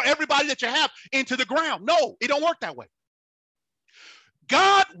everybody that you have into the ground. No, it don't work that way.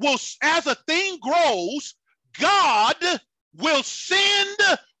 God will, as a thing grows, God will send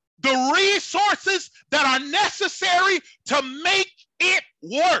the resources that are necessary to make it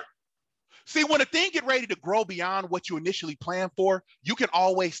work. See, when a thing get ready to grow beyond what you initially planned for, you can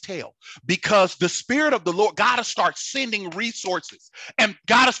always tell, because the Spirit of the Lord got to start sending resources and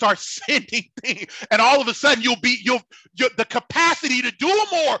got to start sending things. And all of a sudden the capacity to do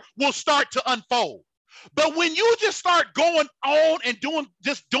more will start to unfold. But when you just start going on and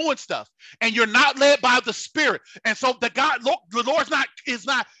doing stuff, and you're not led by the Spirit, and so the Lord's is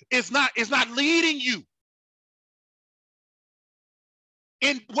not leading you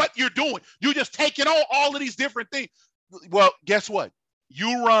in what you're doing. You're just taking on all of these different things. Well, guess what?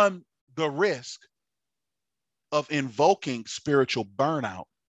 You run the risk of invoking spiritual burnout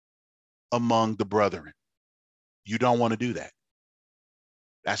among the brethren. You don't want to do that.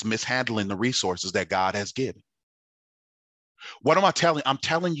 That's mishandling the resources that God has given. What am I telling? I'm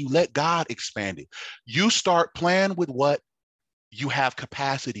telling you, let God expand it. You start playing with what you have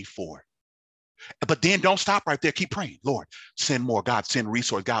capacity for. But then don't stop right there. Keep praying. Lord, send more. God, send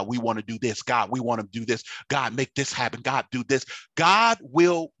resources. God, we want to do this. God, we want to do this. God, make this happen. God, do this. God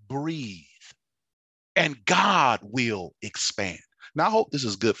will breathe and God will expand. Now, I hope this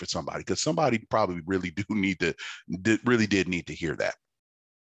is good for somebody, because somebody probably really did need to hear that.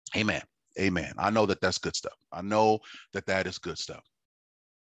 Amen. Amen. I know that that's good stuff. I know that that is good stuff.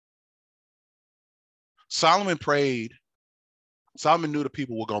 Solomon prayed. Solomon knew the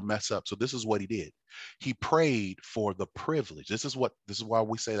people were going to mess up. So this is what he did. He prayed for the privilege. This is why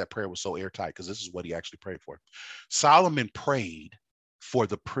we say that prayer was so airtight, because this is what he actually prayed for. Solomon prayed for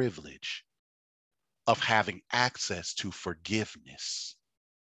the privilege of having access to forgiveness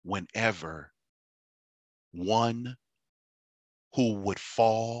whenever one who would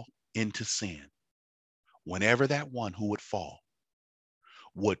fall into sin, whenever that one who would fall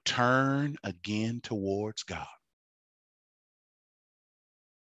would turn again towards God,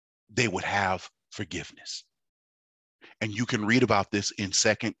 they would have forgiveness. And you can read about this in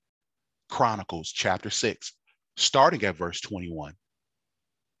 2 Chronicles chapter 6, starting at verse 21.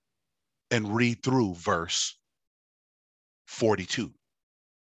 and read through verse 42.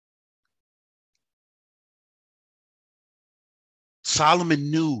 Solomon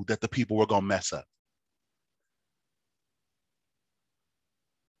knew that the people were going to mess up.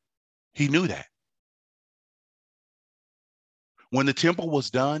 He knew that. When the temple was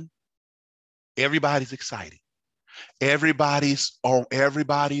done, everybody's excited. Everybody's on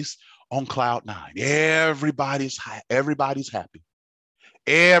cloud nine. Everybody's happy.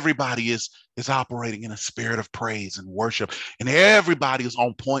 Everybody is operating in a spirit of praise and worship, and everybody is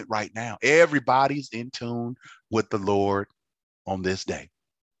on point right now. Everybody's in tune with the Lord on this day.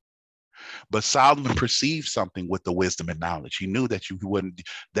 But Solomon perceived something with the wisdom and knowledge. He knew that you wasn't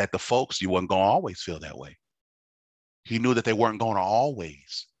going to always feel that way. He knew that they weren't going to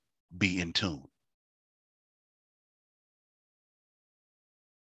always be in tune.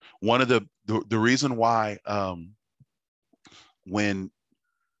 One of the reason why when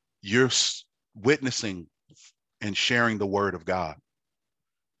you're witnessing and sharing the word of God,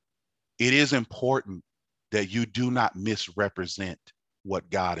 it is important that you do not misrepresent what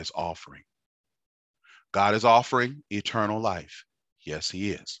God is offering. God is offering eternal life. Yes,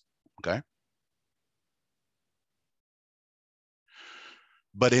 he is. Okay.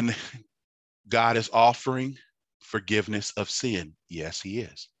 But God is offering forgiveness of sin. Yes, he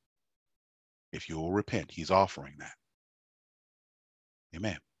is. If you will repent, he's offering that.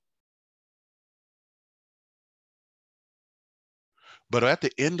 Amen. But at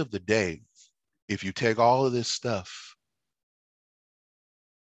the end of the day, if you take all of this stuff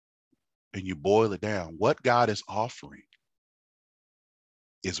and you boil it down, what God is offering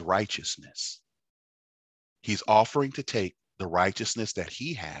is righteousness. He's offering to take the righteousness that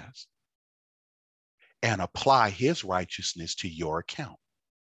he has and apply his righteousness to your account,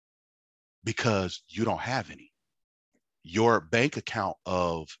 because you don't have any. Your bank account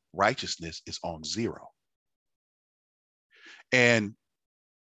of righteousness is on zero. And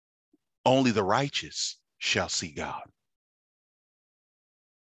only the righteous shall see God.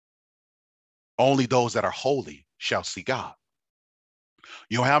 Only those that are holy shall see God.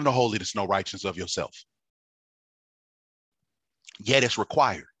 You don't have no holiness, no righteousness of yourself. Yet it's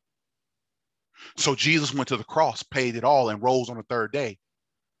required. So Jesus went to the cross, paid it all, and rose on the third day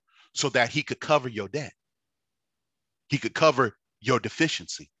so that he could cover your debt. He could cover your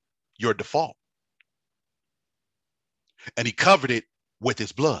deficiency, your default. And he covered it with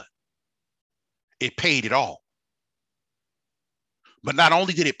his blood. It paid it all. But not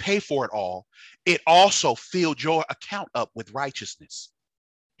only did it pay for it all, it also filled your account up with righteousness.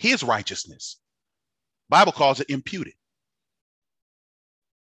 His righteousness. Bible calls it imputed.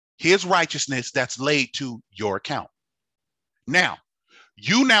 His righteousness that's laid to your account. Now,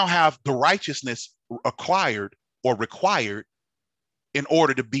 you now have the righteousness acquired or required in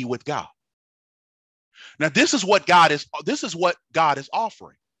order to be with God. Now, this is what God is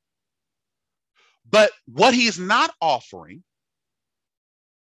offering. But what he is not offering,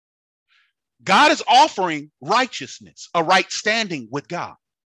 God is offering righteousness, a right standing with God.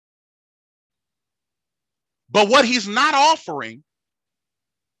 But what he's not offering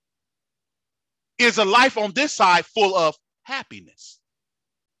is a life on this side full of happiness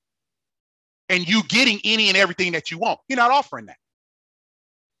and you getting any and everything that you want. You're not offering that.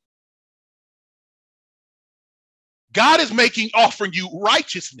 God is offering you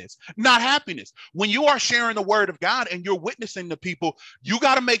righteousness, not happiness. When you are sharing the word of God and you're witnessing to people, you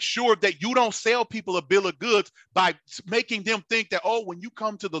got to make sure that you don't sell people a bill of goods by making them think that, oh, when you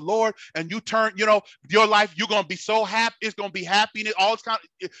come to the Lord and you turn, your life, you're going to be so happy. It's going to be happiness.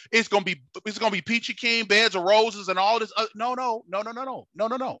 It's going to be peachy keen, beds of roses and all this. No.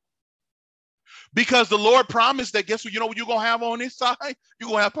 Because the Lord promised that, guess what, what you're going to have on this side? You're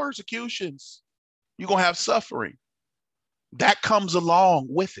going to have persecutions. You're going to have suffering. That comes along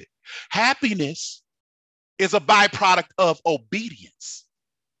with it. Happiness is a byproduct of obedience.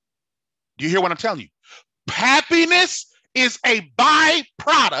 Do you hear what I'm telling you? Happiness is a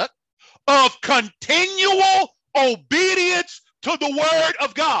byproduct of continual obedience to the word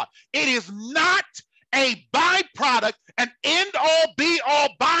of God. It is not a byproduct, an end-all, be-all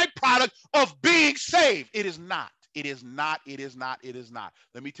byproduct of being saved. It is not. It is not.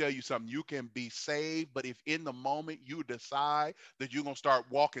 Let me tell you something. You can be saved, but if in the moment you decide that you're going to start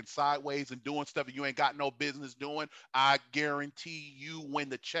walking sideways and doing stuff that you ain't got no business doing, I guarantee you when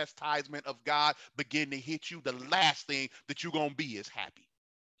the chastisement of God begin to hit you, the last thing that you're going to be is happy.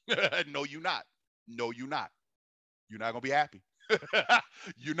 No, you're not. No, you're not. You're not going to be happy.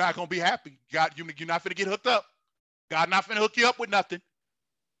 You're not going to be happy. God, you're not going to get hooked up. God not going to hook you up with nothing.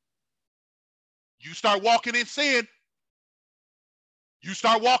 You start walking in sin, You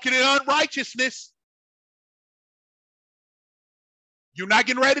start walking in unrighteousness. You're not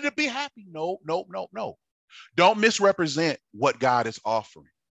getting ready to be happy. No, no, no, no. Don't misrepresent what God is offering.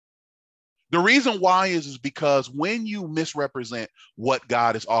 The reason why is because when you misrepresent what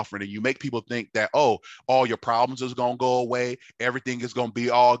God is offering and you make people think that, oh, all your problems is going to go away, everything is going to be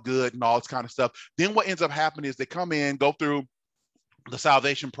all good and all this kind of stuff, then what ends up happening is they come in, go through the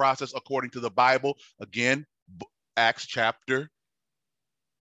salvation process according to the Bible. Again, Acts chapter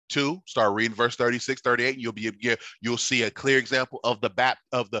 2, start reading verse 36, 38, and you'll see a clear example of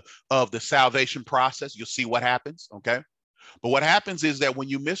the salvation process. You'll see what happens, okay? But what happens is that when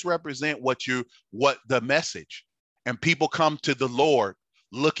you misrepresent what the message, and people come to the Lord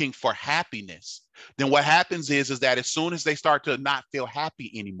looking for happiness, then what happens is that as soon as they start to not feel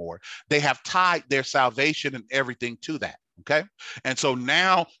happy anymore, they have tied their salvation and everything to that. Okay. And so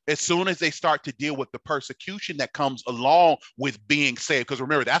now, as soon as they start to deal with the persecution that comes along with being saved, because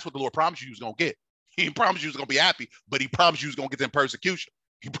remember, that's what the Lord promised you was going to get. He promised you was going to be happy, but he promised you was going to get that persecution.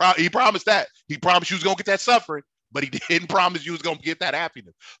 He promised that. He promised you was going to get that suffering, but he didn't promise you was going to get that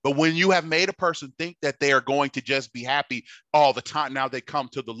happiness. But when you have made a person think that they are going to just be happy all the time, now they come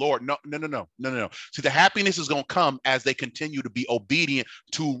to the Lord. No. See, the happiness is going to come as they continue to be obedient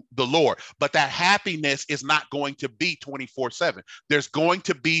to the Lord. But that happiness is not going to be 24/7. There's going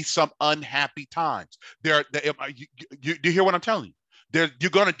to be some unhappy times. You hear what I'm telling you? You're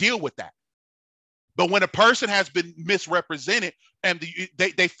going to deal with that. But when a person has been misrepresented and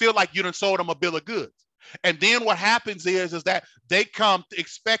they feel like you done sold them a bill of goods. And then what happens is that they come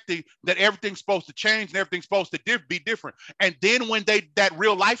expecting that everything's supposed to change and everything's supposed to be different. And then when that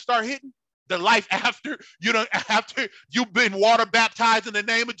real life start hitting, the life after you've been water baptized in the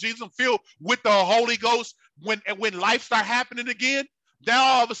name of Jesus and filled with the Holy Ghost, when life start happening again, now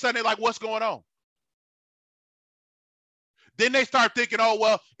all of a sudden they're like, what's going on? Then they start thinking, oh,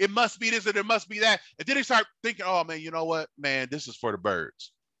 well, it must be this and it must be that. And then they start thinking, oh, man, you know what, man, this is for the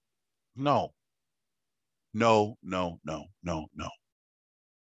birds. No. An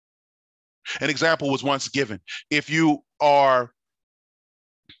example was once given. If you are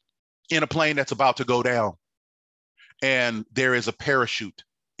in a plane that's about to go down and there is a parachute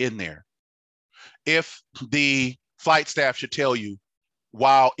in there, if the flight staff should tell you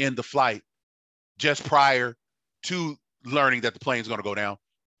while in the flight, just prior to learning that the plane is going to go down,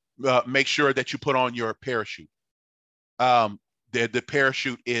 make sure that you put on your parachute. The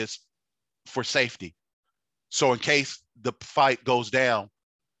parachute is for safety. So in case the fight goes down,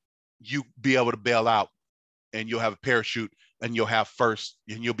 you be able to bail out and you'll have a parachute and you'll have first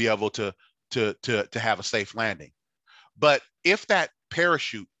and you'll be able to have a safe landing. But if that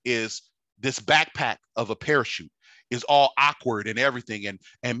parachute is this backpack of a parachute is all awkward and everything,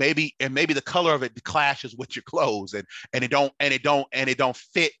 and maybe the color of it clashes with your clothes and it don't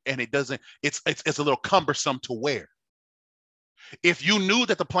fit and it's a little cumbersome to wear. If you knew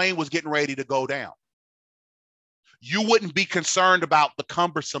that the plane was getting ready to go down, you wouldn't be concerned about the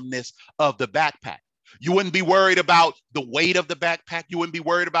cumbersomeness of the backpack. You wouldn't be worried about the weight of the backpack. You wouldn't be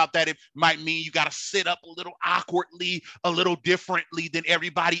worried about that. It might mean you got to sit up a little awkwardly, a little differently than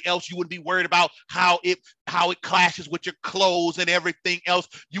everybody else. You wouldn't be worried about how it clashes with your clothes and everything else.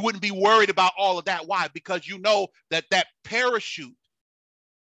 You wouldn't be worried about all of that. Why? Because you know that parachute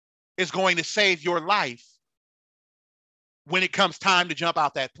is going to save your life when it comes time to jump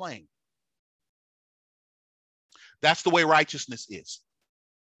out that plane. That's the way righteousness is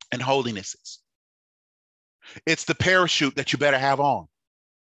and holiness is. It's the parachute that you better have on,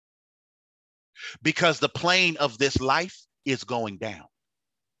 because the plane of this life is going down.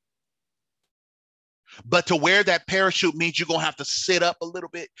 But to wear that parachute means you're going to have to sit up a little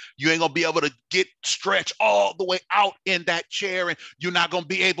bit. You ain't going to be able to stretch all the way out in that chair, and you're not going to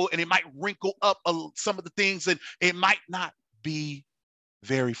be able, and it might wrinkle up some of the things, and it might not be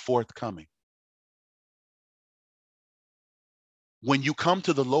very forthcoming. When you come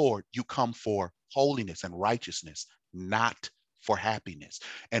to the Lord, you come for holiness and righteousness, not for happiness.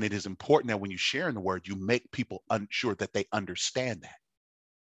 And it is important that when you share in the word, you make people sure that they understand that.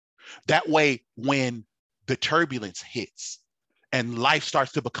 That way, when the turbulence hits and life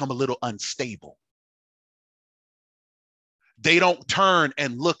starts to become a little unstable, they don't turn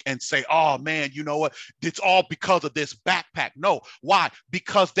and look and say, oh man, you know what? It's all because of this backpack. No. Why?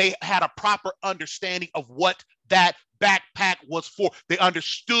 Because they had a proper understanding of what that backpack was for. They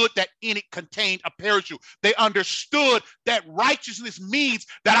understood that in it contained a parachute. They understood that righteousness means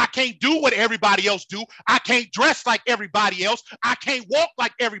that I can't do what everybody else do. I can't dress like everybody else. I can't walk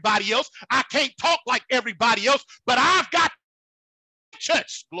like everybody else. I can't talk like everybody else, but I've got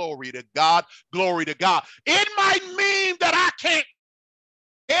church. Glory to God. Glory to God. It might mean that I can't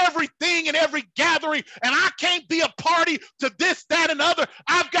everything and every gathering, and I can't be a party to this, that, and other.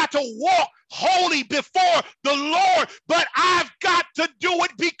 I've got to walk holy before the Lord, but I've got to do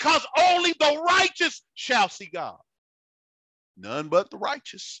it because only the righteous shall see God. None but the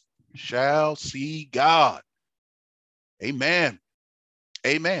righteous shall see God. Amen.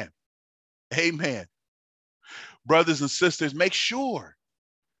 Amen. Amen. Brothers and sisters, make sure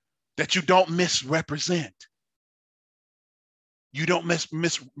that you don't misrepresent. You don't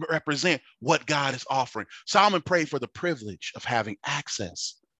misrepresent what God is offering. Solomon prayed for the privilege of having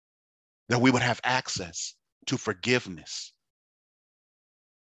access, that we would have access to forgiveness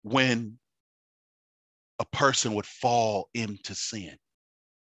when a person would fall into sin,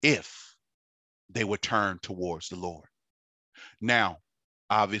 if they would turn towards the Lord. Now,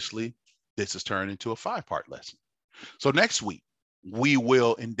 obviously, this is turned into a 5-part lesson. So next week, we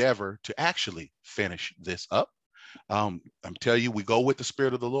will endeavor to actually finish this up. I'm telling you, we go with the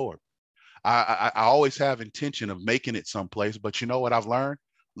Spirit of the Lord. I always have intention of making it someplace, but you know what I've learned?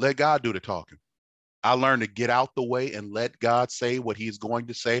 Let God do the talking. I learned to get out the way and let God say what he's going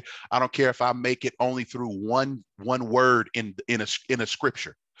to say. I don't care if I make it only through one word in a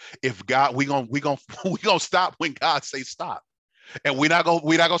scripture. If God, we gonna stop when God says stop. And we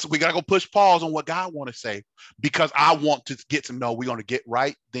gotta go push pause on what God want to say, because I want to get to know we're going to get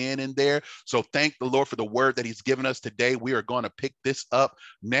right then and there. So thank the Lord for the word that he's given us today. We are going to pick this up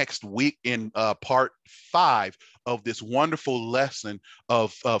next week in part 5 of this wonderful lesson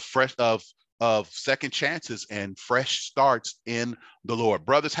of second chances and fresh starts in the Lord.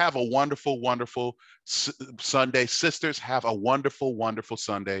 Brothers, have a wonderful, wonderful Sunday. Sisters, have a wonderful, wonderful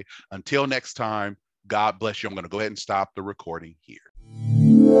Sunday. Until next time, God bless you. I'm going to go ahead and stop the recording here.